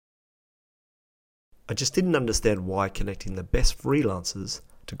I just didn't understand why connecting the best freelancers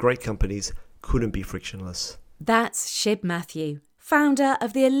to great companies couldn't be frictionless. That's Shib Matthew, founder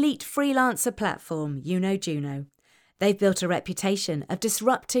of the elite freelancer platform Juno. They've built a reputation of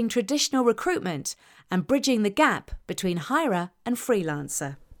disrupting traditional recruitment and bridging the gap between hirer and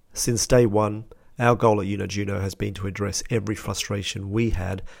freelancer. Since day one, our goal at Juno has been to address every frustration we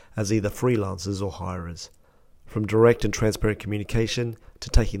had as either freelancers or hirers. From direct and transparent communication to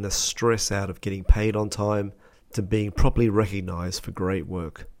taking the stress out of getting paid on time to being properly recognised for great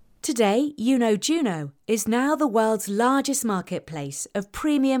work. Today, Juno is now the world's largest marketplace of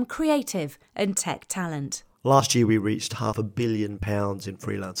premium creative and tech talent. Last year we reached £500 million in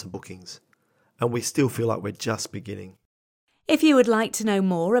freelancer bookings, and we still feel like we're just beginning. If you would like to know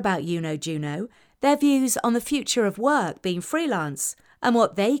more about Juno, their views on the future of work being freelance, and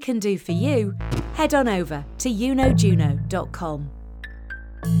what they can do for you, head on over to unojuno.com.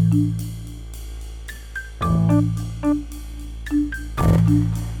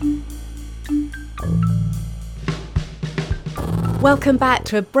 Welcome back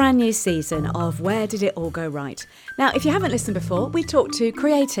to a brand new season of Where Did It All Go Right? Now, if you haven't listened before, we talk to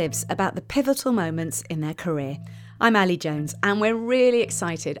creatives about the pivotal moments in their career. I'm Ali Jones, and we're really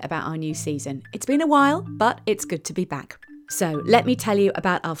excited about our new season. It's been a while, but it's good to be back. So let me tell you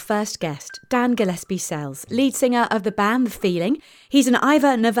about our first guest, Dan Gillespie-Sells, lead singer of the band The Feeling. He's an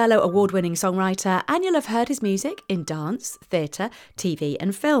Ivor Novello award-winning songwriter, and you'll have heard his music in dance, theatre, TV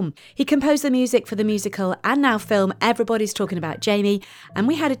and film. He composed the music for the musical and now film Everybody's Talking About Jamie, and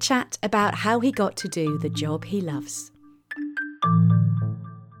we had a chat about how he got to do the job he loves.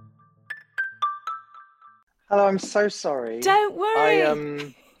 Hello, I'm so sorry. Don't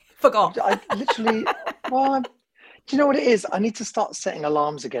worry. Forgot. I literally, do you know what it is? I need to start setting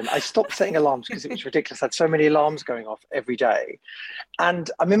alarms again. I stopped setting alarms because it was ridiculous. I had so many alarms going off every day. And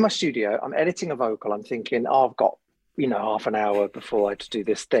I'm in my studio, I'm editing a vocal. I'm thinking, I've got, half an hour before I have to do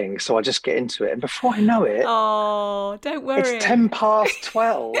this thing. So I just get into it. And before I know it, oh, don't worry. It's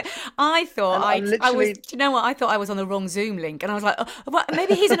 12:10. I thought I was, do you know what? I thought I was on the wrong Zoom link. And I was like,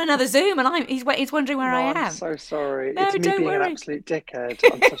 maybe he's in another Zoom and he's wondering where I am. I'm so sorry. No, it's me don't being worry. an absolute dickhead.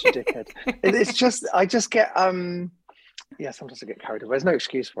 I'm such a dickhead. It's just, I just get, sometimes I get carried away. There's no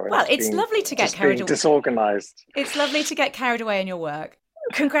excuse for it. Well, it's lovely to get carried away. Disorganized. It's lovely to get carried away in your work.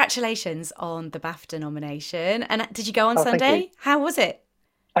 Congratulations on the BAFTA nomination. And did you go on Sunday? How was it?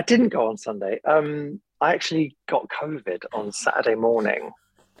 I didn't go on Sunday. I actually got COVID on Saturday morning,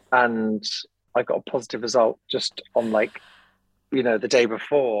 and I got a positive result just on the day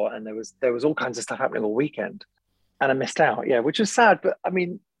before. And there was all kinds of stuff happening all weekend, and I missed out. Yeah, which was sad. But I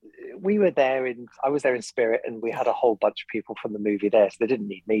mean, I was there in spirit, and we had a whole bunch of people from the movie there, so they didn't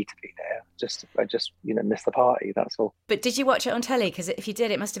need me to be there. I just missed the party, that's all. But did you watch it on telly? Because if you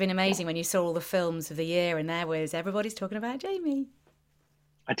did, it must have been amazing when you saw all the films of the year, and there was Everybody's Talking About Jamie.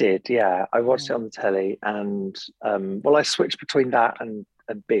 I did, yeah. I watched it on the telly, and I switched between that and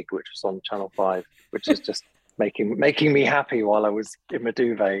Big, which was on Channel 5, which is just making me happy while I was in my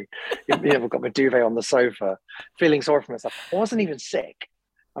duvet. I've got my duvet on the sofa, feeling sorry for myself. I wasn't even sick.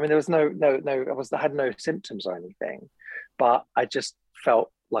 I mean, there was I had no symptoms or anything, but I just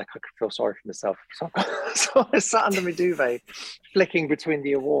felt like I could feel sorry for myself. So I sat under my duvet, flicking between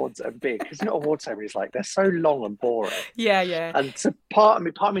the awards and Big. Because award ceremonies they're so long and boring. Yeah, yeah. And so part of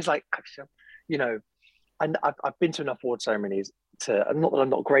me is like, actually, and I've been to enough award ceremonies not that I'm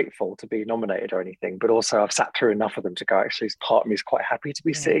not grateful to be nominated or anything, but also I've sat through enough of them to go, actually, part of me is quite happy to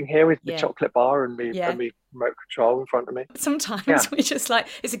be sitting here with the chocolate bar and me remote control in front of me. Sometimes we just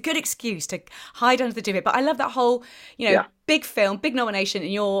it's a good excuse to hide under the duvet. But I love that whole, big film, big nomination,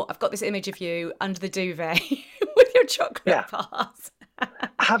 and I've got this image of you under the duvet with your chocolate bars.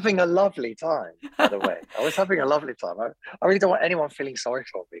 Having a lovely time, by the way. I was having a lovely time. I really don't want anyone feeling sorry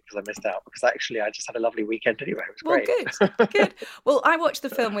for me because I missed out, because actually I just had a lovely weekend anyway. It was great. Good. Well, I watched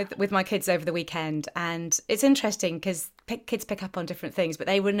the film with my kids over the weekend, and it's interesting because kids pick up on different things, but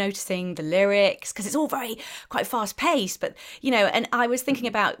they were noticing the lyrics because it's all quite fast paced. But, and I was thinking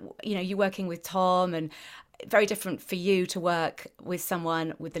about, you working with Tom, and very different for you to work with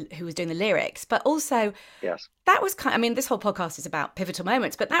someone who was doing the lyrics, but also that was this whole podcast is about pivotal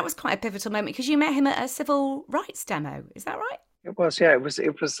moments, but that was quite a pivotal moment because you met him at a civil rights demo. Is that right? It was, yeah. It was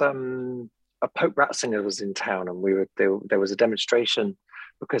a Pope Ratzinger was in town, and there was a demonstration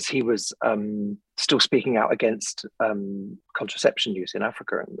because he was still speaking out against contraception use in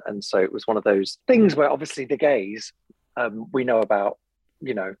Africa, and so it was one of those things where obviously the gays we know about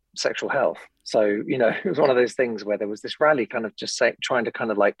sexual health. So, it was one of those things where there was this rally kind of just trying to kind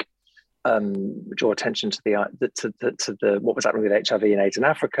of draw attention to the what was happening with HIV and AIDS in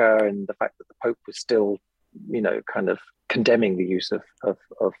Africa, and the fact that the Pope was still, kind of condemning the use of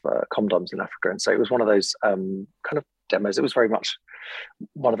condoms in Africa. And so it was one of those kind of demos. It was very much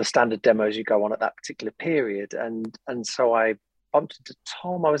one of the standard demos you go on at that particular period. And so I bumped into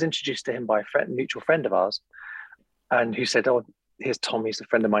Tom. I was introduced to him by a mutual friend of ours, and who said, "Oh, here's Tom. He's a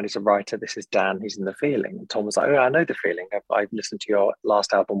friend of mine. He's a writer. This is Dan. He's in The Feeling." And Tom was like, "Oh, I know The Feeling. I listened to your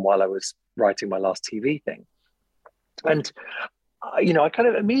last album while I was writing my last TV thing." And, I kind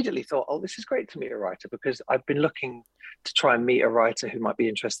of immediately thought, "Oh, this is great to meet a writer," because I've been looking to try and meet a writer who might be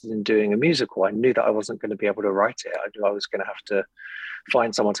interested in doing a musical. I knew that I wasn't going to be able to write it. I knew I was going to have to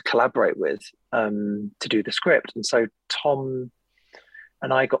find someone to collaborate with to do the script. And so Tom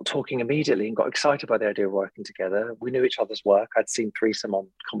and I got talking immediately and got excited by the idea of working together. We knew each other's work. I'd seen Threesome on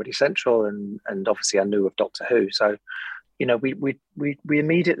Comedy Central, and obviously I knew of Doctor Who. So, we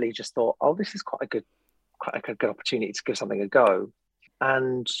immediately just thought, "Oh, this is quite a good opportunity to give something a go."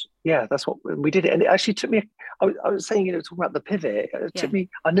 And yeah, that's what we did. And it actually took me. I was saying, talking about the pivot. It took me.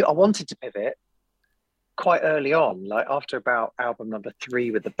 I knew I wanted to pivot quite early on, like after about album number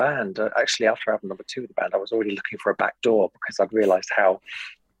 3 with the band. Actually, after album number 2 with the band, I was already looking for a back door, because I'd realised how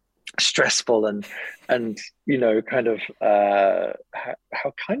stressful and kind of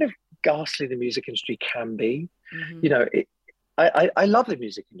how kind of ghastly the music industry can be. Mm-hmm. I love the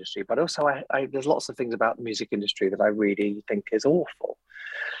music industry, but also there's lots of things about the music industry that I really think is awful.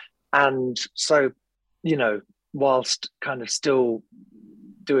 And so, whilst kind of still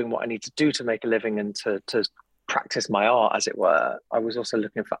doing what I need to do to make a living and to practice my art, as it were, I was also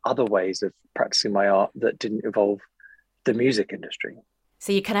looking for other ways of practicing my art that didn't involve the music industry.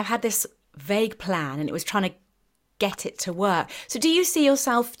 So you kind of had this vague plan, and it was trying to get it to work. So do you see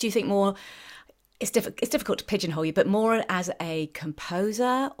yourself, do you think more, it's difficult to pigeonhole you, but more as a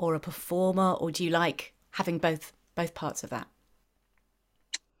composer or a performer, or do you like having both parts of that?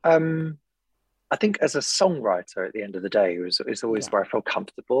 I think as a songwriter, at the end of the day, is always where I feel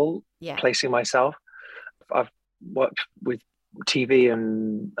comfortable placing myself. I've worked with TV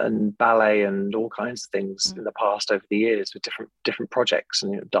and ballet and all kinds of things in the past over the years with different projects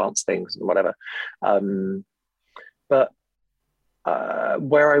and dance things and whatever. But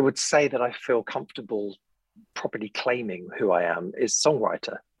where I would say that I feel comfortable properly claiming who I am is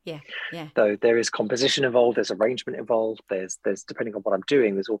songwriter. Yeah. Though there is composition involved, there's arrangement involved, there's depending on what I'm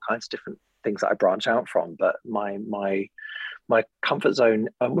doing, there's all kinds of different things that I branch out from. But my comfort zone,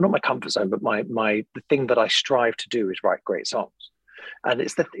 well, not my comfort zone, but the thing that I strive to do is write great songs. And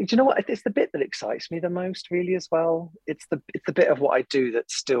it's it's the bit that excites me the most, really, as well. It's the bit of what I do that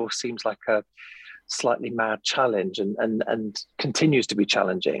still seems like a slightly mad challenge and continues to be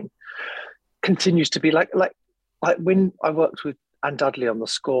challenging. Continues to be like when I worked with Anne Dudley on the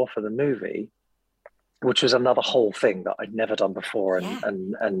score for the movie, which was another whole thing that I'd never done before,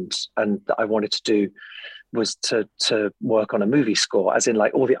 and that I wanted to do was to work on a movie score, as in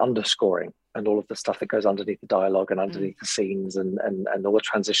like all the underscoring and all of the stuff that goes underneath the dialogue and underneath the scenes and all the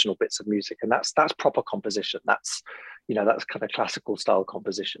transitional bits of music, and that's proper composition. That's that's kind of classical style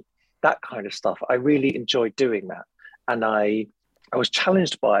composition, that kind of stuff. I really enjoyed doing that, and I was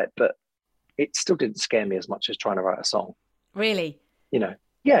challenged by it, but it still didn't scare me as much as trying to write a song. Really?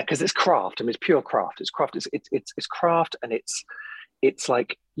 Yeah, because it's craft. I mean, it's pure craft. It's craft. It's craft, and it's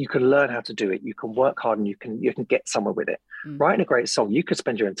like you can learn how to do it. You can work hard, and you can get somewhere with it. Writing a great song, you could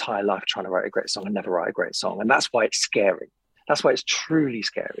spend your entire life trying to write a great song and never write a great song, and that's why it's scary. That's why it's truly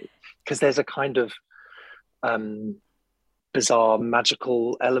scary, because there's a kind of bizarre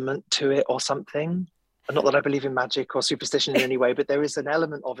magical element to it or something. Not that I believe in magic or superstition in any way, but there is an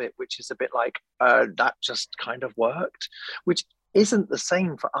element of it which is a bit like that just kind of worked, which isn't the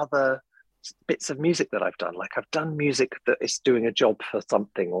same for other bits of music that I've done. Like I've done music that is doing a job for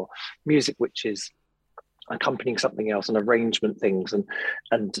something, or music which is accompanying something else, and arrangement things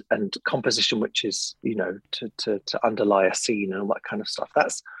and composition which is to underlie a scene and all that kind of stuff.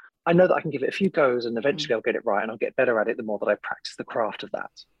 I know that I can give it a few goes, and eventually I'll get it right, and I'll get better at it the more that I practice the craft of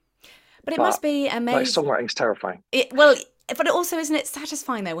that. But it must be amazing. Like, songwriting's terrifying. But also, isn't it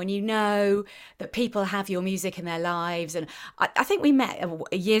satisfying, though, when you know that people have your music in their lives? And I think we met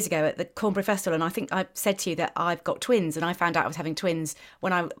years ago at the Cornbury Festival, and I think I said to you that I've got twins, and I found out I was having twins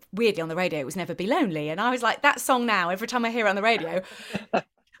when weirdly on the radio, it was Never Be Lonely. And I was like, that song now, every time I hear it on the radio,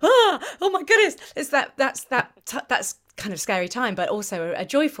 oh my goodness, that's kind of scary time, but also a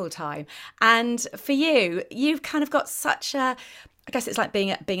joyful time. And for you, you've kind of got such a, I guess it's like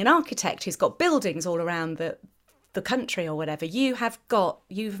being an architect who's got buildings all around the country or whatever,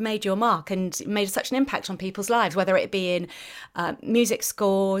 you've made your mark and made such an impact on people's lives, whether it be in music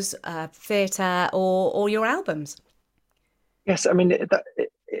scores, theatre, or your albums. Yes, I mean,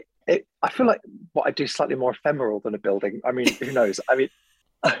 I feel like what I do is slightly more ephemeral than a building. I mean, who knows? I mean,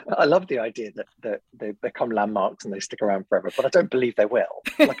 I love the idea that they become landmarks and they stick around forever, but I don't believe they will.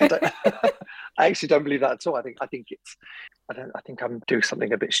 Like, I actually don't believe that at all. I think I'm doing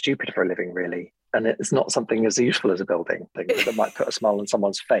something a bit stupid for a living, really, and it's not something as useful as a building thing that might put a smile on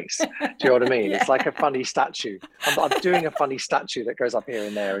someone's face. Do you know what I mean? Yeah. It's like a funny statue. I'm doing a funny statue that goes up here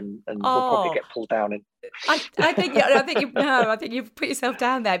and there, and will probably get pulled down. And I think you've put yourself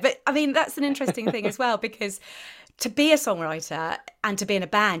down there. But I mean, that's an interesting thing as well, because to be a songwriter and to be in a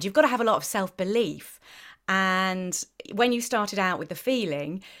band, you've got to have a lot of self-belief. And when you started out with The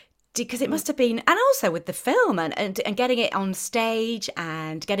Feeling, because it must have been, and also with the film and getting it on stage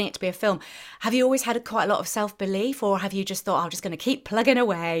and getting it to be a film, have you always had quite a lot of self-belief, or have you just thought, I'm just going to keep plugging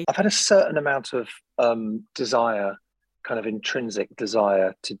away? I've had a certain amount of desire, kind of intrinsic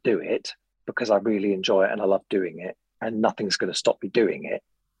desire to do it, because I really enjoy it and I love doing it, and nothing's going to stop me doing it.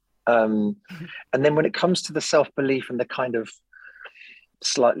 And then when it comes to the self-belief and the kind of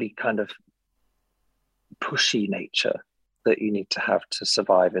slightly kind of pushy nature that you need to have to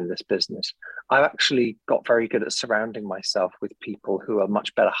survive in this business, I've actually got very good at surrounding myself with people who are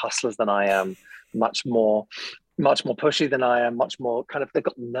much better hustlers than I am, much more pushy than I am, much more kind of, they've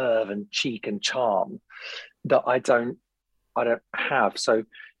got nerve and cheek and charm that I don't have. So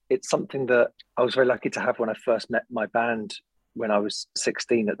it's something that I was very lucky to have when I first met my band when I was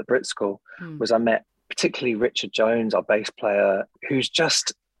 16 at the Brit School. Was I met particularly Richard Jones, our bass player, who's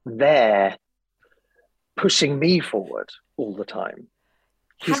just there pushing me forward all the time.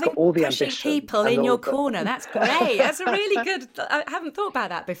 He's got all the ambition. People in your corner. That's great. That's a really good. I haven't thought about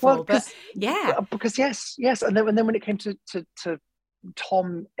that before, but yeah. Because yes. And then when it came to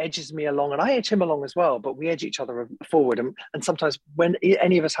Tom edges me along, and I edge him along as well, but we edge each other forward. And sometimes when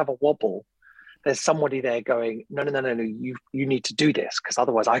any of us have a wobble, there's somebody there going, no, you need to do this, because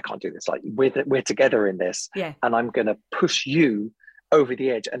otherwise I can't do this. Like, we're together in this, and I'm going to push you over the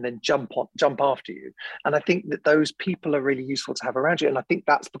edge and then jump after you. And I think that those people are really useful to have around you. And I think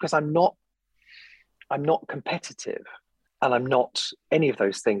that's because I'm not competitive, and I'm not any of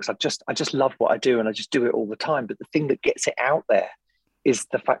those things. I just love what I do, and I just do it all the time. But the thing that gets it out there is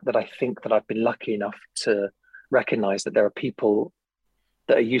the fact that I think that I've been lucky enough to recognize that there are people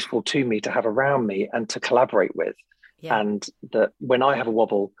that are useful to me to have around me and to collaborate with. And that when I have a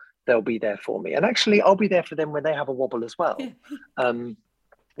wobble, they'll be there for me. And actually, I'll be there for them when they have a wobble as well.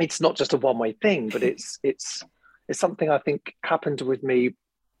 It's not just a one-way thing, but it's something I think happened with me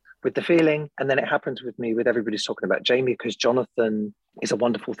with The Feeling, and then it happened with me with Everybody's Talking About Jamie, because Jonathan is a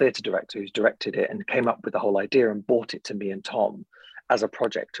wonderful theatre director who's directed it and came up with the whole idea and brought it to me and Tom as a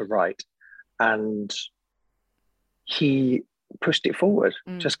project to write. And he pushed it forward,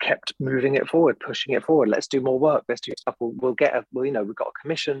 just kept moving it forward, pushing it forward. Let's do more work. Let's do stuff. We've got a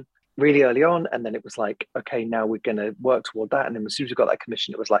commission really early on, and then it was like, okay, now we're going to work toward that. And then as soon as we got that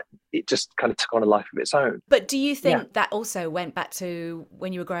commission, it was like, it just kind of took on a life of its own. But do you think that also went back to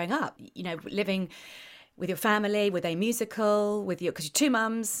when you were growing up, living with your family? Were they musical because you're two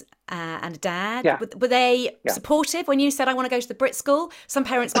mums and a dad? Were they supportive when you said, I want to go to the Brit School? Some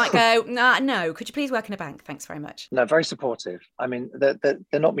parents might go, no, could you please work in a bank? Thanks very much. No, very supportive. I mean,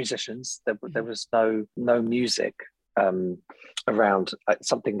 they're not musicians. There was no music around.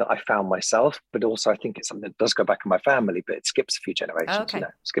 Something that I found myself, but also I think it's something that does go back in my family, but it skips a few generations. Okay.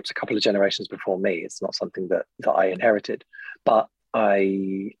 Skips a couple of generations before me. It's not something that I inherited, but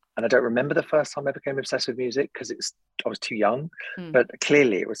I don't remember the first time I became obsessed with music because I was too young, but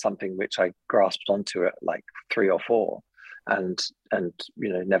clearly it was something which I grasped onto at like 3 or 4 and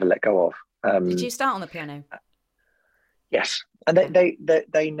never let go of. Did you start on the piano? Yes. And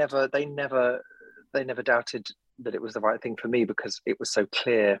they never doubted that it was the right thing for me, because it was so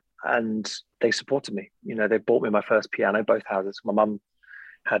clear, and they supported me. They bought me my first piano, both houses. My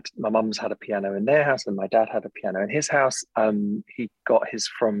mum's had a piano in their house, and my dad had a piano in his house. He got his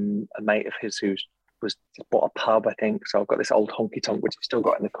from a mate of his who bought a pub, I think. So I've got this old honky tonk, which I've still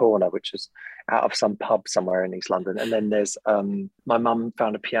got in the corner, which is out of some pub somewhere in East London. And then there's my mum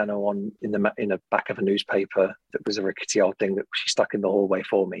found a piano in the back of a newspaper that was a rickety old thing that she stuck in the hallway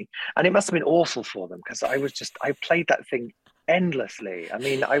for me. And it must have been awful for them, because I played that thing endlessly. I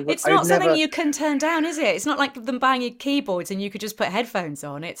mean, it's not something you can turn down, is it? It's not like them buying you keyboards and you could just put headphones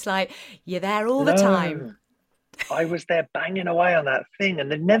on. It's like you're there all the time. I was there banging away on that thing,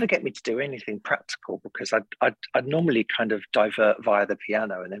 and they'd never get me to do anything practical because I'd normally kind of divert via the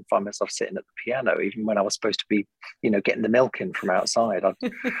piano and then find myself sitting at the piano, even when I was supposed to be, getting the milk in from outside.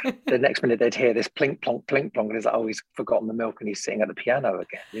 The next minute they'd hear this plink plonk, and it's like, oh, he's forgotten the milk and he's sitting at the piano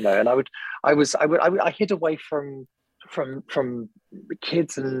again, And I hid away from the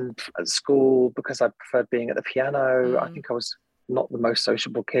kids and at school because I preferred being at the piano. I think I was not the most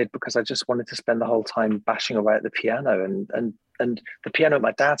sociable kid because I just wanted to spend the whole time bashing away at the piano, and the piano at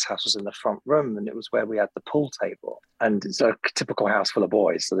my dad's house was in the front room, and it was where we had the pool table, and it's a typical house full of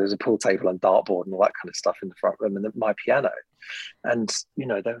boys, so there's a pool table and dartboard and all that kind of stuff in the front room, and my piano, and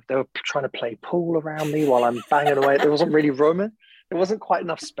they were trying to play pool around me while I'm banging away. There wasn't really room. There wasn't quite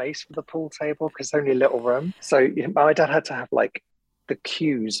enough space for the pool table because it's only a little room, so my dad had to have like the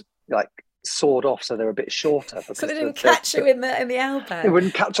cues like sawed off so they're a bit shorter, so they didn't catch you in the elbow. It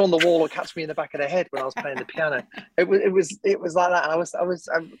wouldn't catch on the wall or catch me in the back of the head when I was playing the piano. It was like that, and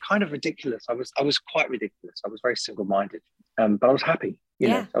I'm kind of ridiculous. I was quite ridiculous. I was very single-minded, but I was happy.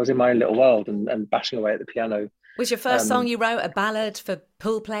 I was in my own little world and bashing away at the piano. Was your first song you wrote a ballad for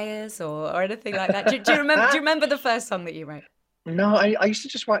pool players or anything like that? Do you remember? Do you remember the first song that you wrote? No, I used to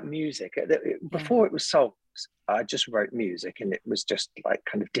just write music. Before it was songs, I just wrote music, and it was just like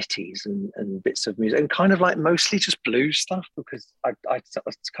kind of ditties and bits of music, and kind of like mostly just blues stuff because I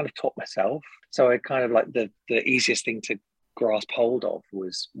kind of taught myself. So I kind of like the easiest thing to grasp hold of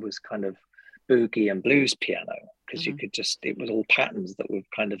was kind of boogie and blues piano because you could just, it was all patterns that were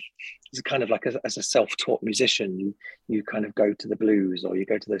it's kind of like as a self-taught musician, you kind of go to the blues or you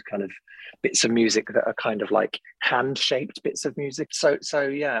go to those kind of bits of music that are kind of like hand-shaped bits of music. So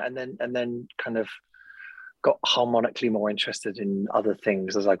yeah, and then kind of got harmonically more interested in other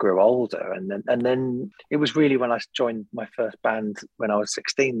things as I grew older, and then it was really when I joined my first band when I was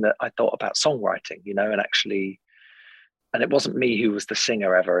 16 that I thought about songwriting, and it wasn't me who was the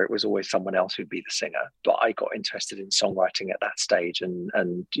singer ever. It was always someone else who'd be the singer. But I got interested in songwriting at that stage, and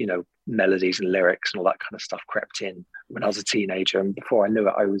melodies and lyrics and all that kind of stuff crept in when I was a teenager. And before I knew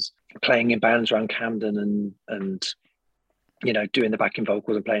it, I was playing in bands around Camden and doing the backing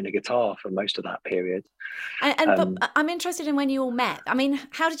vocals and playing the guitar for most of that period. But I'm interested in when you all met. I mean,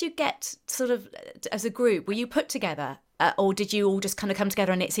 how did you get sort of as a group? Were you put together? Or did you all just kind of come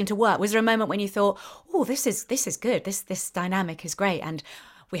together and it seemed to work? Was there a moment when you thought, oh, this is good, this dynamic is great, and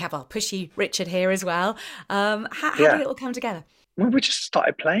we have our pushy Richard here as well? How did it all come together? Well, we just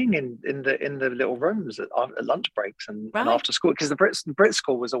started playing in the little rooms at lunch breaks and after school, because the Brit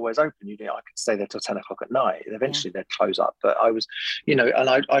School was always open. I could stay there till 10 o'clock at night. Eventually they'd close up, but I was, and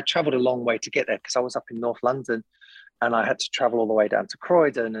I travelled a long way to get there because I was up in North London. And I had to travel all the way down to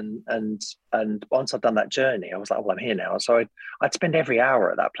Croydon, and once I'd done that journey, I was like, well, I'm here now. So I'd spend every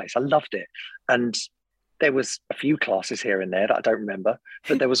hour at that place. I loved it, and there was a few classes here and there that I don't remember,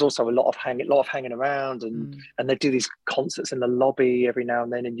 but there was also a lot of hanging around, and they'd do these concerts in the lobby every now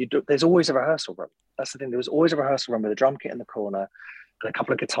and then. And there's always a rehearsal room. That's the thing. There was always a rehearsal room with a drum kit in the corner, and a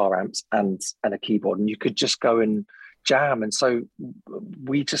couple of guitar amps and a keyboard, and you could just go and jam. And so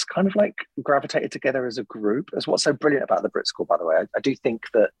we just kind of like gravitated together as a group. That's what's so brilliant about the Brit School, by the way. I do think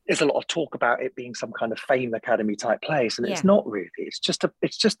that there's a lot of talk about it being some kind of fame academy type place, and it's not really. It's just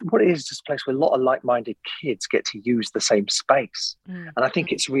what it is, just a place where a lot of like-minded kids get to use the same space. And I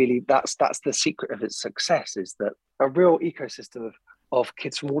think it's really that's the secret of its success, is that a real ecosystem of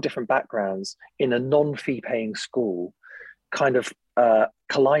kids from all different backgrounds in a non-fee paying school kind of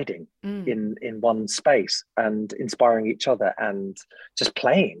colliding in one space and inspiring each other and just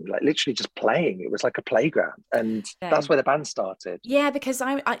playing, like literally just playing. It was like a playground, and that's where the band started. Yeah, because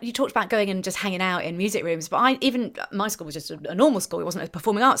you talked about going and just hanging out in music rooms, but my school was just a normal school. It wasn't a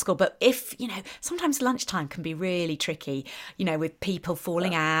performing arts school, but if sometimes lunchtime can be really tricky, with people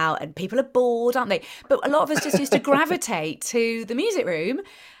falling out and people are bored, aren't they? But a lot of us just used to gravitate to the music room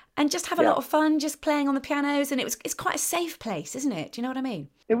and just have a lot of fun, just playing on the pianos, and it's quite a safe place, isn't it? Do you know what I mean?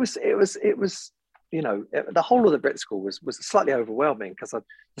 It was. The whole of the Brit School was slightly overwhelming, because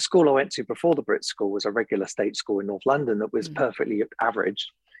the school I went to before the Brit School was a regular state school in North London that was perfectly average,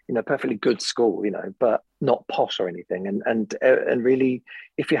 perfectly good school, but not posh or anything. And really,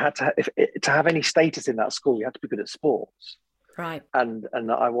 if you had to have any status in that school, you had to be good at sports. Right. And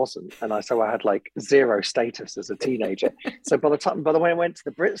I wasn't, and I had like zero status as a teenager. So by the way I went to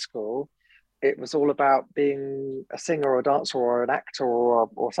the Brit School, it was all about being a singer or a dancer or an actor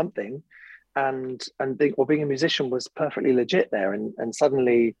or something, and being a musician was perfectly legit there. And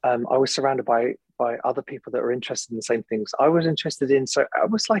suddenly I was surrounded by by other people that were interested in the same things I was interested in. So I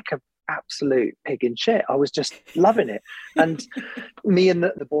was like an absolute pig in shit. I was just loving it. And me and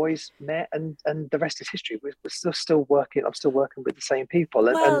the boys met, and the rest is history. We're still working. I'm still working with the same people.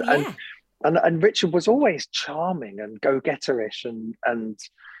 And Richard was always charming and go-getterish and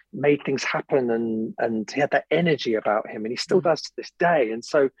made things happen, and he had that energy about him, and he still does to this day. And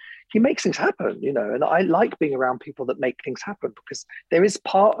so he makes things happen, you know, and I like being around people that make things happen, because there is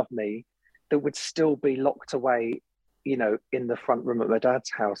part of me that would still be locked away, you know, in the front room at my dad's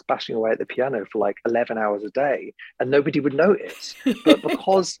house, bashing away at the piano for like 11 hours a day, and nobody would notice. But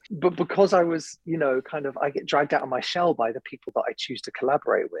because I was, you know, kind of, I get dragged out of my shell by the people that I choose to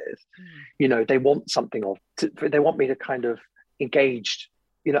collaborate with. You know, they want something they want me to kind of engage,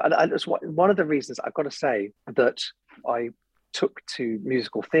 you know. And it's one of the reasons I've got to say that I took to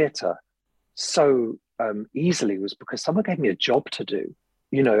musical theatre so easily was because someone gave me a job to do.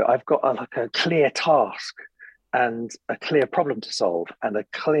 You know, I've got a clear task and a clear problem to solve and a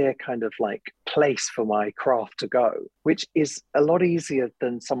clear kind of like place for my craft to go, which is a lot easier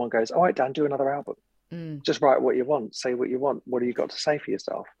than someone goes, all right, Dan, do another album. Just write what you want, say what you want. What do you got to say for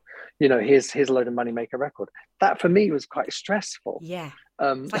yourself? You know, here's a load of money, make a record. That for me was quite stressful. Yeah.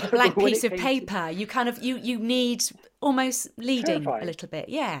 It's like a blank piece of paper. You kind of, you need almost leading terrifying. A little bit.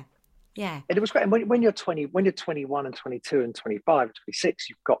 Yeah. Yeah. And it was great. And when you're 21 and 22 and 25 and 26,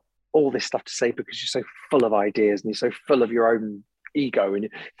 you've got all this stuff to say because you're so full of ideas and you're so full of your own ego, and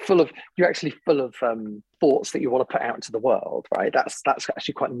you're actually full of thoughts that you want to put out into the world, right? That's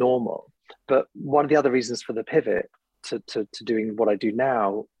actually quite normal. But one of the other reasons for the pivot to doing what I do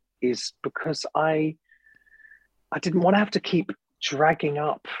now is because I didn't want to have to keep dragging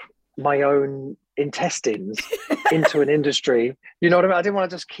up my own intestines into an industry. You know what I mean? I didn't want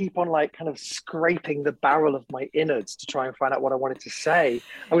to just keep on like kind of scraping the barrel of my innards to try and find out what I wanted to say.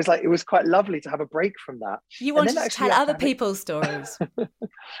 I was like, it was quite lovely to have a break from that. You wanted to tell other people's stories.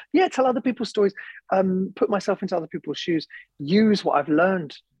 Yeah, tell other people's stories, put myself into other people's shoes, use what I've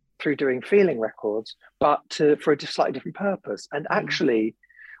learned through doing feeling records, but for a slightly different purpose. And actually,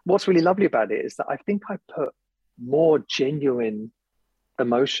 what's really lovely about it is that I think I put more genuine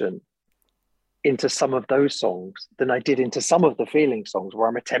emotion into some of those songs than I did into some of the feeling songs, where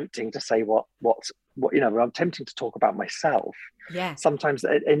I'm attempting to say what you know, I'm attempting to talk about myself. Yeah. Sometimes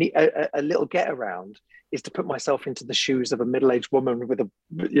a little get around is to put myself into the shoes of a middle-aged woman with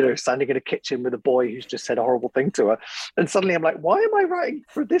standing in a kitchen with a boy who's just said a horrible thing to her. And suddenly I'm like, why am I writing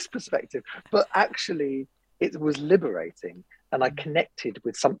from this perspective? But actually it was liberating. And I connected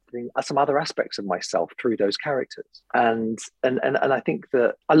with some other aspects of myself through those characters. And I think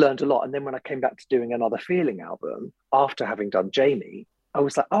that I learned a lot. And then when I came back to doing another feeling album, after having done Jamie, I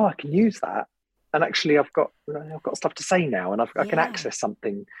was like, oh, I can use that. And actually I've got stuff to say now, and I can access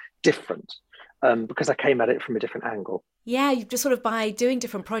something different because I came at it from a different angle. Yeah, you just sort of, by doing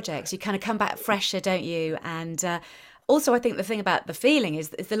different projects, you kind of come back fresher, don't you? And also, I think the thing about the feeling is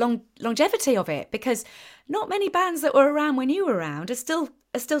the longevity of it, because not many bands that were around when you were around are still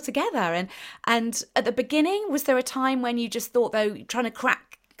together. And at the beginning, was there a time when you just thought, though, trying to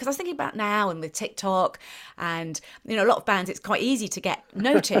crack? Because I was thinking about now, and with TikTok and, you know, a lot of bands, it's quite easy to get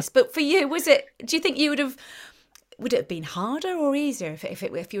noticed. But for you, do you think would it have been harder or easier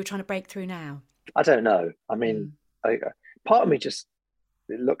if you were trying to break through now? I don't know. I mean, part of me just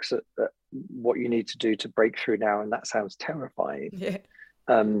looks at what you need to do to break through now, and that sounds terrifying. Yeah.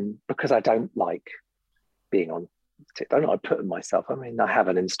 Because I don't like being on TikTok. I don't like putting myself. I mean, I have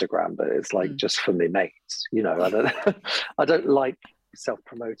an Instagram, but it's like just for my mates. You know, I don't like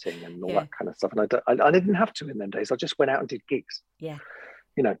self-promoting and all that kind of stuff. And I didn't have to in them days. I just went out and did gigs. Yeah.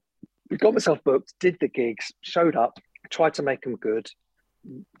 You know, got myself booked, did the gigs, showed up, tried to make them good.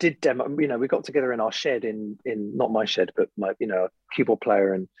 Did demo, you know, we got together in our shed in not my shed, but my, you know, keyboard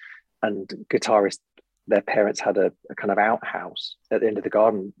player and guitarist, their parents had a kind of outhouse at the end of the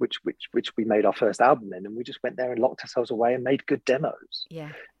garden, which we made our first album in, and we just went there and locked ourselves away and made good demos.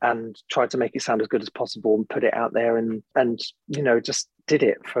 Yeah. And tried to make it sound as good as possible and put it out there, and you know, just did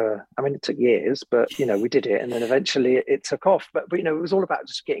it for, I mean, it took years, but you know, we did it, and then eventually it took off. But you know, it was all about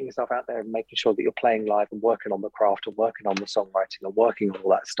just getting yourself out there and making sure that you're playing live and working on the craft and working on the songwriting and working on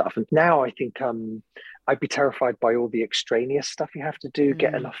all that stuff. And now I think I'd be terrified by all the extraneous stuff you have to do,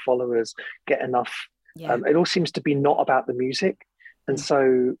 get enough followers, get enough. It all seems to be not about the music. And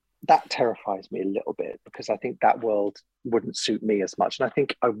so that terrifies me a little bit, because I think that world wouldn't suit me as much. And I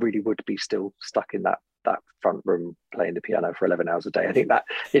think I really would be still stuck in that front room playing the piano for 11 hours a day. I think that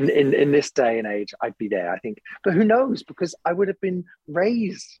in this day and age, I'd be there, I think. But who knows? Because I would have been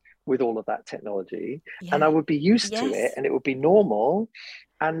raised with all of that technology, Yeah. and I would be used to it, Yes. and it would be normal,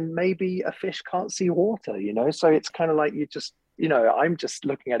 and maybe a fish can't see water, so it's kind of like you just, I'm just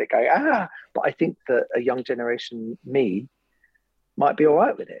looking at it going, but I think that a young generation me might be all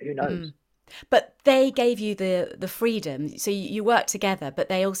right with it. Who knows? But they gave you the freedom. So you worked together, but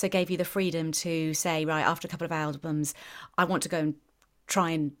they also gave you the freedom to say, right, after a couple of albums, I want to go and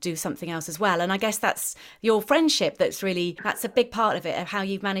try and do something else as well. And I guess that's your friendship. That's a big part of it, of how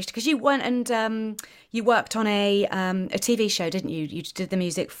you've managed. Because you went and you worked on a TV show, didn't you? You did the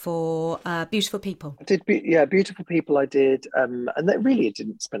music for Beautiful People. I did, yeah, Beautiful People. I did, and that really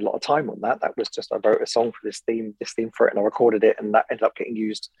didn't spend a lot of time on that. That was just, I wrote a song for this theme for it, and I recorded it, and that ended up getting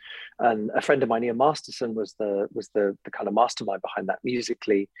used. And a friend of mine, Ian Masterson, was the kind of mastermind behind that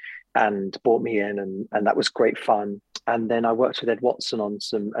musically, and brought me in, and that was great fun. And then I worked with Ed Watson on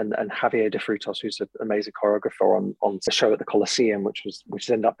some, and Javier de Frutos, who's an amazing choreographer, on the show at the Colosseum, which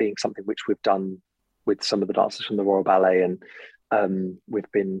ended up being something which we've done with some of the dancers from the Royal Ballet, and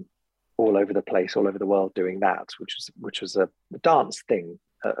we've been all over the place, all over the world doing that, which was a dance thing,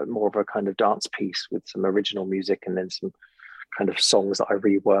 more of a kind of dance piece with some original music, and then some kind of songs that I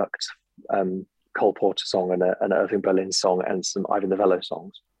reworked, Cole Porter song and an Irving Berlin song and some Ivan Novello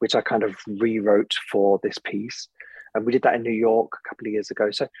songs, which I kind of rewrote for this piece. And we did that in New York a couple of years ago.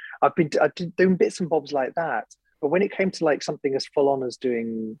 So I did doing bits and bobs like that. But when it came to like something as full on as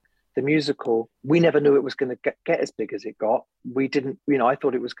doing the musical, we never knew it was going to get as big as it got. We didn't, I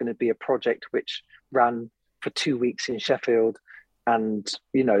thought it was going to be a project which ran for 2 weeks in Sheffield, and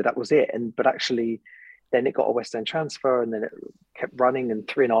that was it. But actually, then it got a West End transfer, and then it kept running. And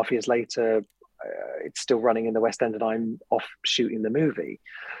 3.5 years later, it's still running in the West End, and I'm off shooting the movie.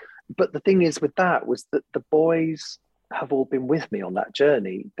 But the thing is with that was that the boys have all been with me on that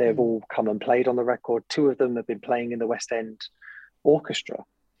journey. They've all come and played on the record. 2 of them have been playing in the West End Orchestra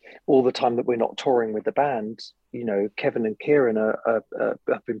all the time that we're not touring with the band. Kevin and Kieran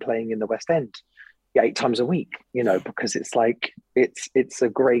have been playing in the West End 8 times a week, because it's like, it's a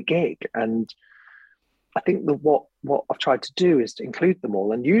great gig. And I think that what I've tried to do is to include them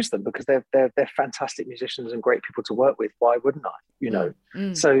all and use them, because they're fantastic musicians and great people to work with. Why wouldn't I?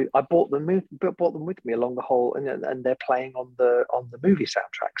 So I brought them with me along the whole, and they're playing on the movie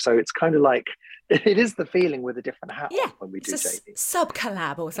soundtrack. So it's kind of like, it is the feeling with a different hat on when we do JD. Sub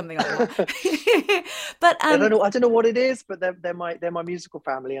collab or something like that. But I don't know what it is, but they're my musical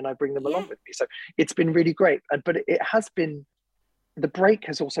family, and I bring them along with me. So it's been really great. But it has been, the break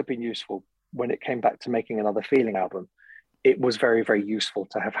has also been useful. When it came back to making another Feeling album, it was very, very useful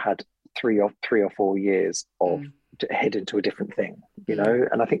to have had 3 or 4 years of to head into a different thing,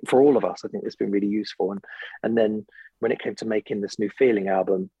 And I think for all of us, I think it's been really useful. And then when it came to making this new Feeling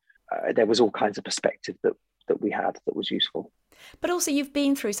album, there was all kinds of perspective that we had that was useful. But also, you've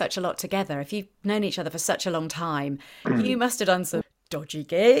been through such a lot together. If you've known each other for such a long time, you must have done some dodgy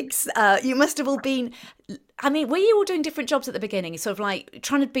gigs. You must have all been, were you all doing different jobs at the beginning? Sort of like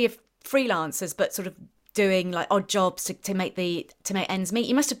trying to be freelancers, but sort of doing like odd jobs to make ends meet.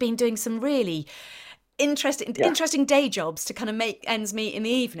 You must have been doing some really interesting day jobs to kind of make ends meet in the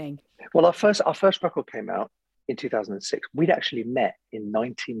evening. Well, our first record came out in 2006. We'd actually met in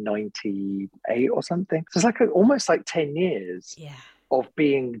 1998 or something. So it's like almost like 10 years of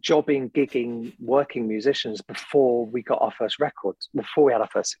being jobbing, gigging, working musicians before we got our first records, before we had our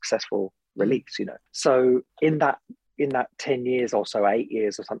first successful release, So in that 10 years or so, 8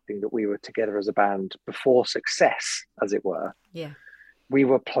 years or something that we were together as a band before success, as it were, we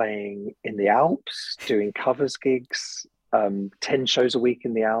were playing in the Alps, doing covers gigs, 10 shows a week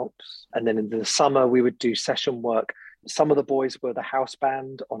in the Alps. And then in the summer, we would do session work. Some of the boys were the house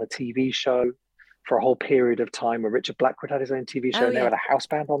band on a TV show for a whole period of time, where Richard Blackwood had his own TV show, and they had a house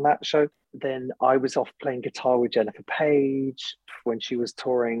band on that show. Then I was off playing guitar with Jennifer Page when she was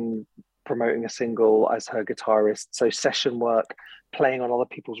touring, promoting a single as her guitarist. So session work, playing on other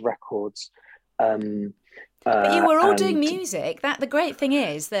people's records. But you were all doing music. The great thing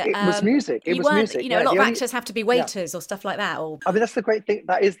is that it was music. It was music. A lot of actors have to be waiters or stuff like that. Or that's the great thing.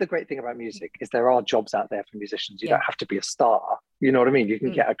 That is the great thing about music, is there are jobs out there for musicians. You don't have to be a star. You know what I mean? You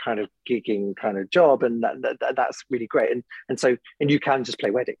can get a kind of gigging kind of job, and that's really great. And you can just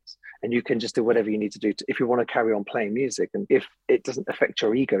play weddings, and you can just do whatever you need to do if you want to carry on playing music. And if it doesn't affect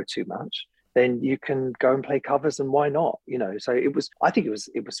your ego too much, then you can go and play covers, and why not? So I think it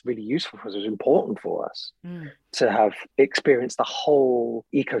was really useful for us. It was important for us to have experienced the whole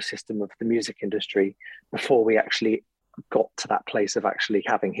ecosystem of the music industry before we actually got to that place of actually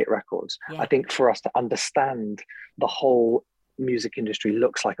having hit records. I think for us to understand the whole music industry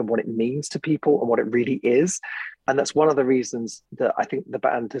looks like and what it means to people and what it really is. And that's one of the reasons that I think the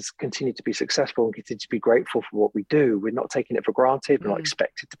band has continued to be successful and continue to be grateful for what we do. We're not taking it for granted. We're not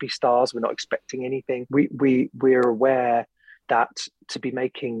expected to be stars. We're not expecting anything. We're aware that to be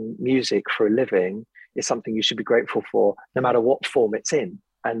making music for a living is something you should be grateful for, no matter what form it's in.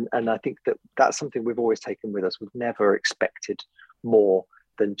 And I think that that's something we've always taken with us. We've never expected more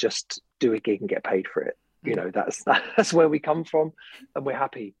than just do a gig and get paid for it. You know, that's where we come from, and we're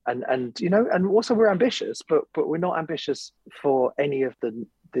happy. And you know, and also we're ambitious, but we're not ambitious for any of the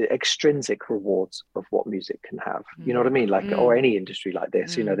extrinsic rewards of what music can have. You know what I mean? Like, or any industry like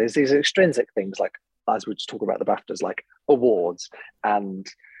this. You know, there's these extrinsic things, like, as we just talk about the BAFTAs, like awards and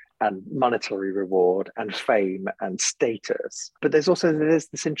monetary reward and fame and status. But there's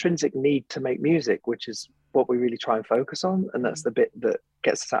this intrinsic need to make music, which is what we really try and focus on. And that's the bit that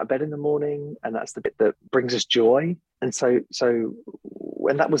gets us out of bed in the morning. And that's the bit that brings us joy. And so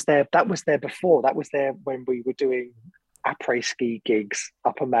when that was there before, that was there when we were doing après-ski gigs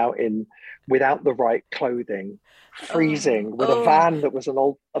up a mountain without the right clothing, freezing, with a van that was an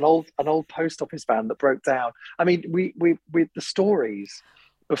old post office van that broke down. I mean, we the stories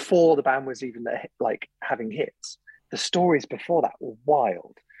before the band was even like having hits, the stories before that were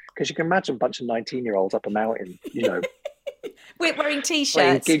wild, because you can imagine a bunch of 19-year-olds up a mountain, you know, we're wearing t-shirts,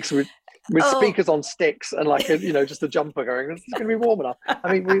 playing gigs with speakers on sticks and like just a jumper going, it's going to be warm enough.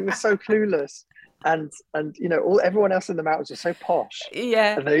 I mean, we were so clueless, and you know, everyone else in the mountains was so posh.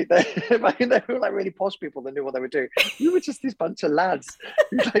 Yeah, and they were like really posh people that knew what they were doing. We were just this bunch of lads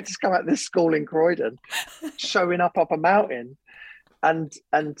who like just come out of this school in Croydon, showing up a mountain, and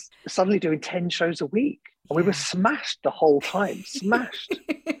suddenly doing 10 shows a week. And we were smashed the whole time. Smashed.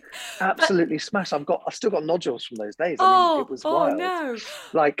 Absolutely smashed. I've still got nodules from those days. I mean, it was wild. No.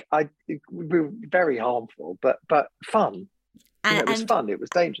 Like we were very harmful, but fun. And it was fun. It was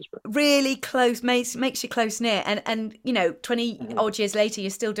dangerous, but really close, makes you close knit. And you know, 20 odd years later, you're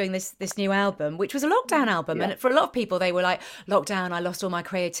still doing this new album, which was a lockdown album. Yeah. And for a lot of people, they were like, lockdown, I lost all my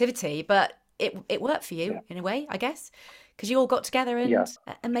creativity. But it worked for you in a way, I guess, because you all got together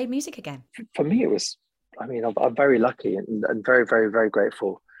and made music again. For me, it was, I mean, I'm very lucky and very, very, very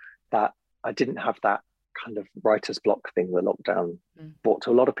grateful that I didn't have that kind of writer's block thing that lockdown brought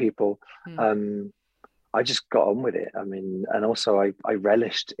to a lot of people. I just got on with it. I mean, and also I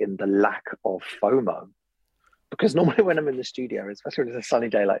relished in the lack of FOMO, because normally when I'm in the studio, especially when it's a sunny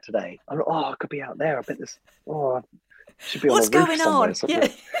day like today, I'm like, I could be out there. I bet this, I should be on the roof somewhere.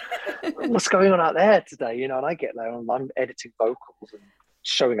 What's going on out there today? You know, and I get there and I'm editing vocals and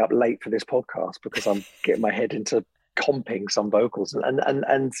showing up late for this podcast because I'm getting my head into comping some vocals,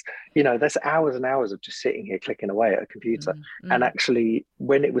 and you know, there's hours and hours of just sitting here clicking away at a computer. And actually,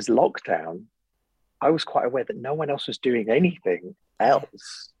 when it was lockdown, I was quite aware that no one else was doing anything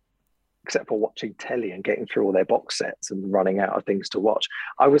else except for watching telly and getting through all their box sets and running out of things to watch.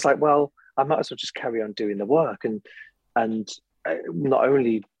 I was like, well, I might as well just carry on doing the work. And not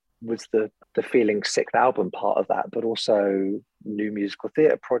only was the feeling sixth album part of that, but also new musical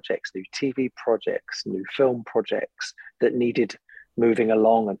theatre projects, new TV projects, new film projects that needed moving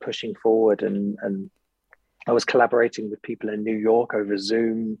along and pushing forward. And I was collaborating with people in New York over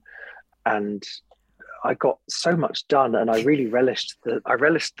Zoom, and I got so much done, and I really relished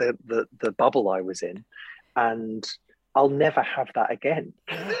the bubble I was in, and I'll never have that again.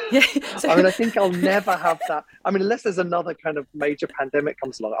 Yeah. I mean, I think I'll never have that. I mean, unless there's another kind of major pandemic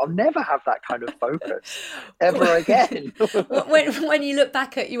comes along, I'll never have that kind of focus ever again. when you look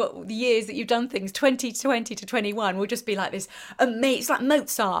back at the years that you've done things, 2020 to 21 will just be like this amazing. It's like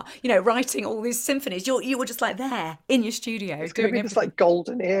Mozart, you know, writing all these symphonies. You were just like there in your studio. It's going to be this like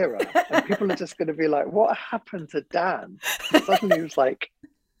golden era, and people are just going to be like, "What happened to Dan?"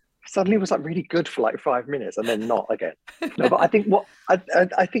 Suddenly it was like really good for like 5 minutes and then not again. No, but I think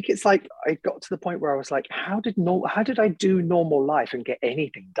I think it's like I got to the point where I was like, how did I do normal life and get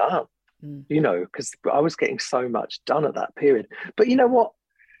anything done? You know, because I was getting so much done at that period. But you know what?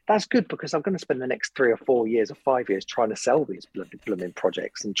 That's good, because I'm going to spend the next 3 or 4 years or 5 years trying to sell these blooming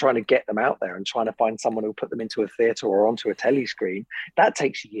projects and trying to get them out there and trying to find someone who'll put them into a theatre or onto a telly screen. That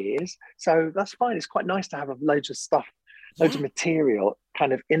takes years. So that's fine. It's quite nice to have loads of stuff, loads of material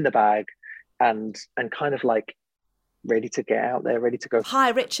kind of in the bag and kind of like ready to get out there, ready to go.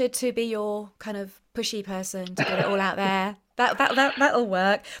 Hire Richard to be your kind of pushy person to get it all out there. That'll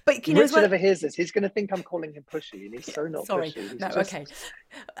work. But you know, Richard never hears this. He's going to think I'm calling him pushy, and he's so not Sorry. pushy. No, just, okay.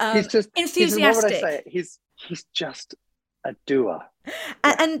 He's just enthusiastic. He's just a doer.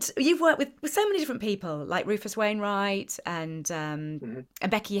 And you've worked with so many different people, like Rufus Wainwright and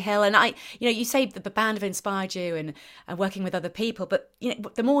Becky Hill. And you say that the band have inspired you and working with other people. But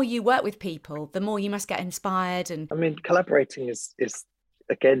the more you work with people, the more you must get inspired. And I mean, collaborating is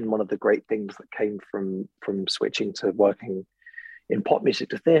again one of the great things that came from switching to working in pop music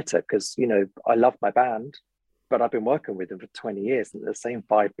to theatre. Because I love my band, but I've been working with them for 20 years, and the same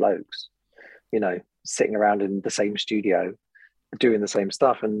 5 blokes, sitting around in the same studio doing the same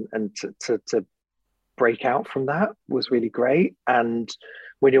stuff, and to break out from that was really great. And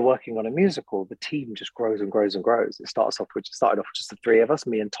when you're working on a musical, the team just grows and grows and grows. It started off with just the 3 of us,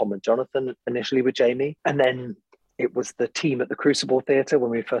 me and Tom and Jonathan, initially with Jamie, and then it was the team at the Crucible Theatre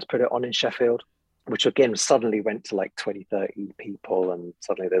when we first put it on in Sheffield, which again suddenly went to like 20, 30 people, and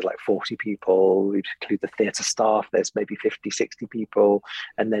suddenly there's like 40 people. We include the theatre staff, there's maybe 50, 60 people,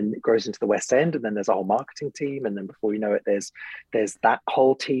 and then it grows into the West End, and then there's a whole marketing team, and then before you know it, there's that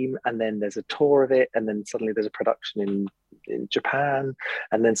whole team, and then there's a tour of it, and then suddenly there's a production in Japan,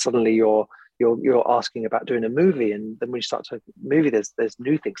 and then suddenly you're asking about doing a movie, and then when you start to movie, there's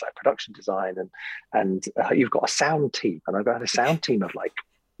new things like production design, and you've got a sound team, and I've got a sound team of like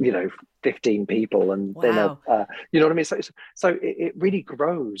 15 people, and wow. Then you know what I mean, so it really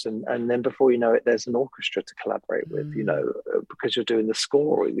grows, and then before you know it, there's an orchestra to collaborate with, because you're doing the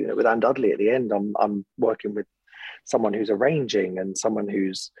score, with Anne Dudley at the end. I'm working with someone who's arranging, and someone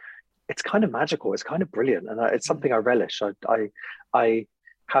it's kind of magical, it's kind of brilliant, and it's something I relish. I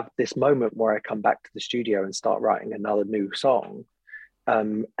have this moment where I come back to the studio and start writing another new song,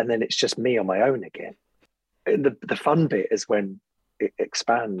 and then it's just me on my own again. The fun bit is when it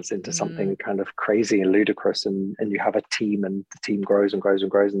expands into something kind of crazy and ludicrous, and you have a team, and the team grows and grows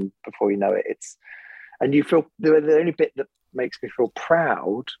and grows, and before you know it, and you feel the only bit that makes me feel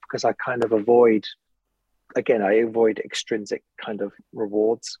proud, because I kind of avoid extrinsic kind of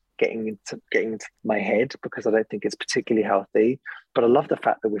rewards getting into my head, because I don't think it's particularly healthy. But I love the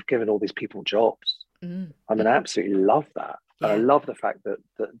fact that we've given all these people jobs. I mean, I absolutely love that. Yeah. And I love the fact that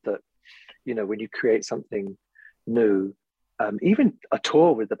when you create something new, even a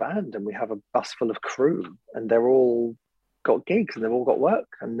tour with the band, and we have a bus full of crew, and they're all got gigs, and they've all got work,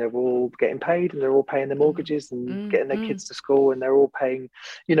 and they're all getting paid, and they're all paying their mortgages and getting their kids to school, and they're all paying,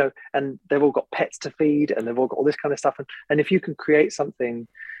 and they've all got pets to feed, and they've all got all this kind of stuff. And if you can create something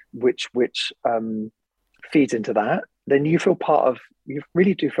which feeds into that, then you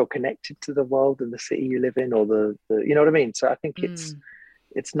really do feel connected to the world and the city you live in, or the you know what I mean? So I think it's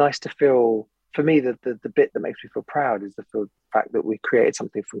nice to feel. For me, the bit that makes me feel proud is the fact that we created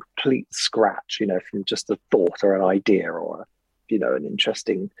something from complete scratch, from just a thought or an idea, or an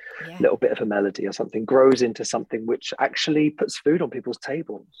interesting little bit of a melody or something, grows into something which actually puts food on people's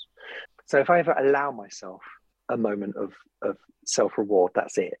tables. So if I ever allow myself a moment of self-reward,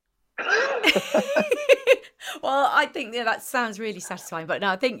 that's it. Well, I think that sounds really satisfying. But no,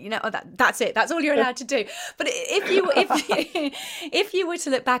 I think that's it. That's all you're allowed to do. But if you were to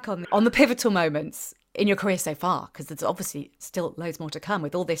look back on the pivotal moments in your career so far, because there's obviously still loads more to come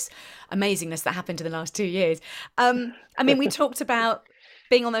with all this amazingness that happened in the last 2 years. We talked about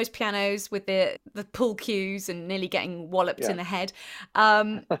being on those pianos with the pull cues and nearly getting walloped in the head,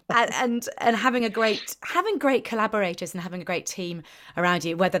 and having great collaborators and having a great team around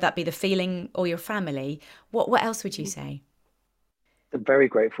you, whether that be the feeling or your family. What else would you say? I'm very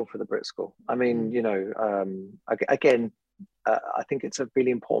grateful for the Brit School. I mean, I think it's a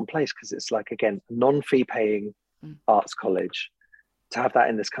really important place, because it's like, again, non-fee paying arts college. To have that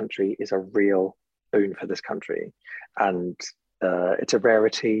in this country is a real boon for this country, and it's a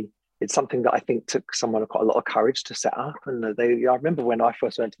rarity. It's something that I think took someone quite a lot of courage to set up. And I remember when I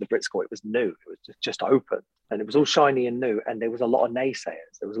first went to the Brit School, it was new. It was just open, and it was all shiny and new. And there was a lot of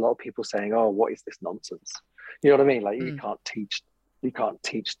naysayers. There was a lot of people saying, "Oh, what is this nonsense?" You know what I mean? Like you can't teach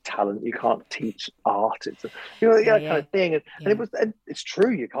talent. You can't teach art. It's kind of thing. And it's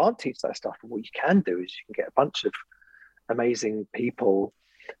true. You can't teach that stuff. And what you can do is you can get a bunch of amazing people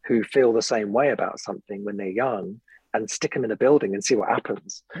who feel the same way about something when they're young, and stick them in a building and see what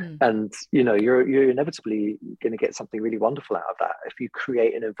happens. And you're inevitably going to get something really wonderful out of that if you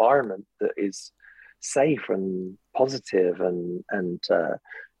create an environment that is safe and positive and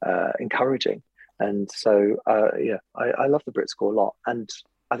encouraging. And so I love the Brit School a lot, and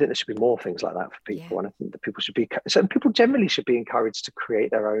I think there should be more things like that for people. And I think that people generally should be encouraged to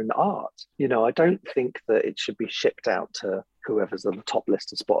create their own art. I don't think that it should be shipped out to whoever's on the top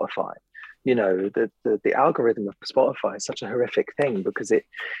list of Spotify. The algorithm of Spotify is such a horrific thing, because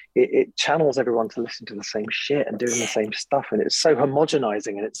it channels everyone to listen to the same shit and doing the same stuff, and it's so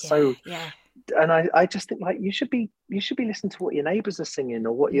homogenizing, and it's I just think like you should be listening to what your neighbors are singing,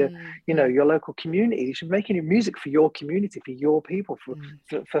 or what your your local community. You should be making music for your community, for your people,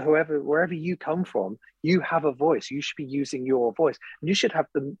 for whoever, wherever you come from. You have a voice. You should be using your voice, and you should have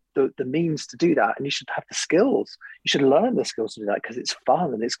the means to do that, and you should have the skills. You should learn the skills to do that, because it's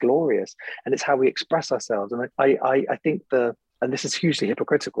fun and it's glorious, and it's how we express ourselves. And I think and this is hugely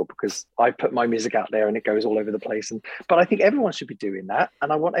hypocritical, because I put my music out there and it goes all over the place. But I think everyone should be doing that.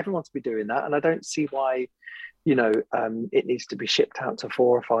 And I want everyone to be doing that. And I don't see why, it needs to be shipped out to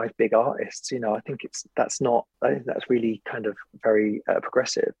 4 or 5 big artists. I think that's really kind of very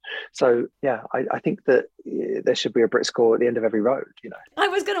progressive. So yeah, I think that there should be a Brit score at the end of every road. I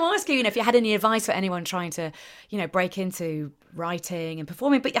was going to ask you, if you had any advice for anyone trying to, break into writing and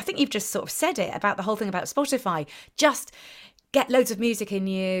performing, but I think you've just sort of said it about the whole thing about Spotify. Just get loads of music in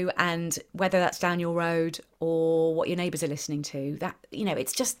you, and whether that's down your road or what your neighbours are listening to, that,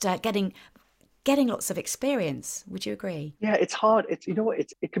 it's just getting lots of experience. Would you agree? Yeah, it's hard.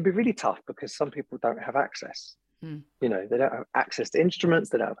 It can be really tough, because some people don't have access. They don't have access to instruments.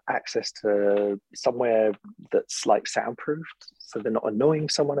 They don't have access to somewhere that's like soundproofed, so they're not annoying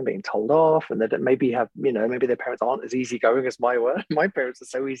someone and being told off. And they don't, maybe their parents aren't as easygoing as my were. My parents are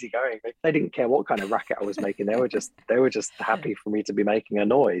so easygoing. They didn't care what kind of racket I was making. They were just happy for me to be making a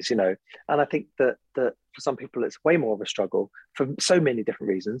noise. And I think that for some people it's way more of a struggle for so many different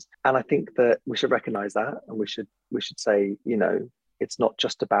reasons. And I think that we should recognize that, and we should say, it's not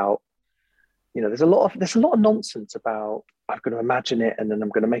just about, there's a lot of nonsense about, I'm going to imagine it and then I'm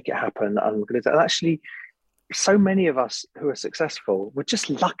going to make it happen. And actually, so many of us who are successful, we're just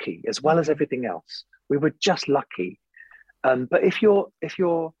lucky as well as everything else. We were just lucky. But if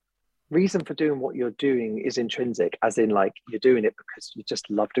your reason for doing what you're doing is intrinsic, as in like you're doing it because you just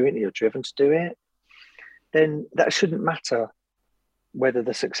love doing it, you're driven to do it, then that shouldn't matter whether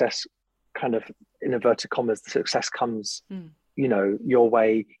the success, kind of in inverted commas, the success comes your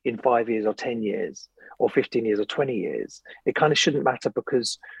way in 5 years or 10 years or 15 years or 20 years. It kind of shouldn't matter,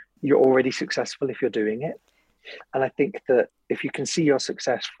 because you're already successful if you're doing it. And I think that if you can see your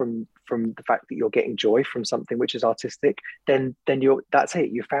success from the fact that you're getting joy from something which is artistic, then that's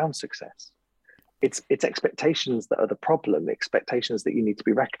it. You found success. It's expectations that are the problem. Expectations that you need to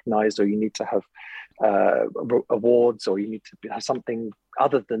be recognized, or you need to have awards, or you need to have something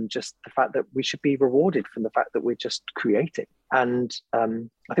other than just the fact that we should be rewarded from the fact that we're just creating. And I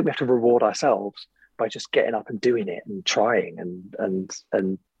think we have to reward ourselves by just getting up and doing it and trying and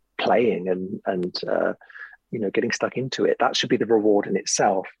playing and getting stuck into it. That should be the reward in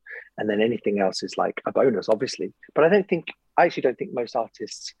itself. And then anything else is like a bonus, obviously. But I actually don't think most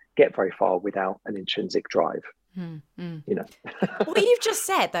artists get very far without an intrinsic drive. What you've just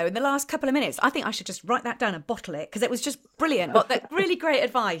said, though, in the last couple of minutes, I think I should just write that down and bottle it, because it was just brilliant. But that really great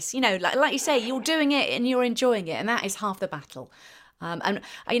advice. Like you say, you're doing it and you're enjoying it, and that is half the battle. And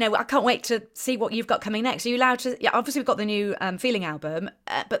I can't wait to see what you've got coming next. Are you allowed to? Yeah, obviously we've got the new Feeling album,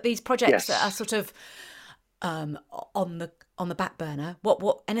 but these projects that are sort of on the back burner.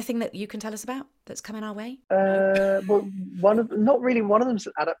 What anything that you can tell us about that's coming our way? Well, one of them's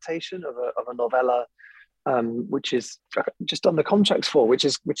an adaptation of a novella, which is just on the contracts for, which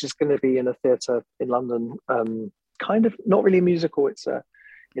is going to be in a theatre in London. Kind of not really a musical. It's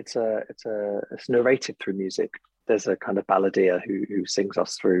narrated through music. There's a kind of balladeer who sings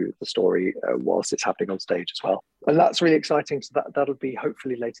us through the story whilst it's happening on stage as well, and that's really exciting. So that'll be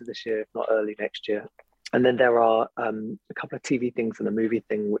hopefully later this year, if not early next year. And then there are a couple of TV things and a movie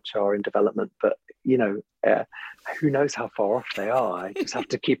thing which are in development, but who knows how far off they are. I just have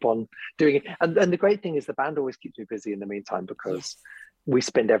to keep on doing it. And the great thing is the band always keeps me busy in the meantime, because we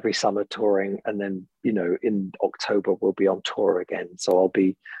spend every summer touring, and then in October we'll be on tour again. So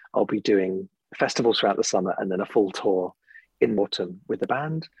I'll be doing festivals throughout the summer and then a full tour in autumn with the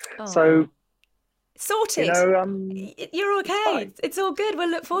band. Oh. So sorted. You're okay. It's all good. We'll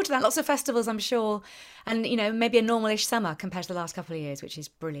look forward to that. Lots of festivals, I'm sure, and maybe a normalish summer compared to the last couple of years, which is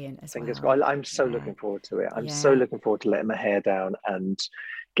brilliant as well. I'm so looking forward to it. I'm so looking forward to letting my hair down and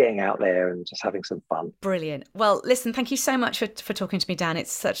getting out there and just having some fun. Brilliant. Well, listen, thank you so much for talking to me, Dan.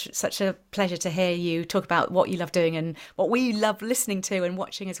 It's such a pleasure to hear you talk about what you love doing and what we love listening to and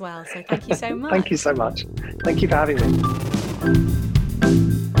watching as well. So thank you so much. Thank you so much. Thank you for having me.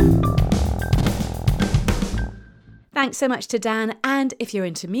 Thanks so much to Dan, and if you're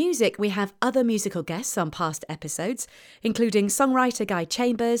into music, we have other musical guests on past episodes, including songwriter Guy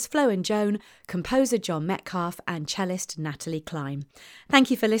Chambers, Flo and Joan, composer John Metcalf and cellist Natalie Klein. Thank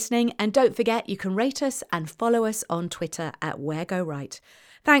you for listening, and don't forget you can rate us and follow us on Twitter at WhereGoRight.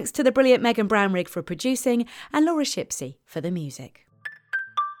 Thanks to the brilliant Megan Brownrigg for producing and Laura Shipsey for the music.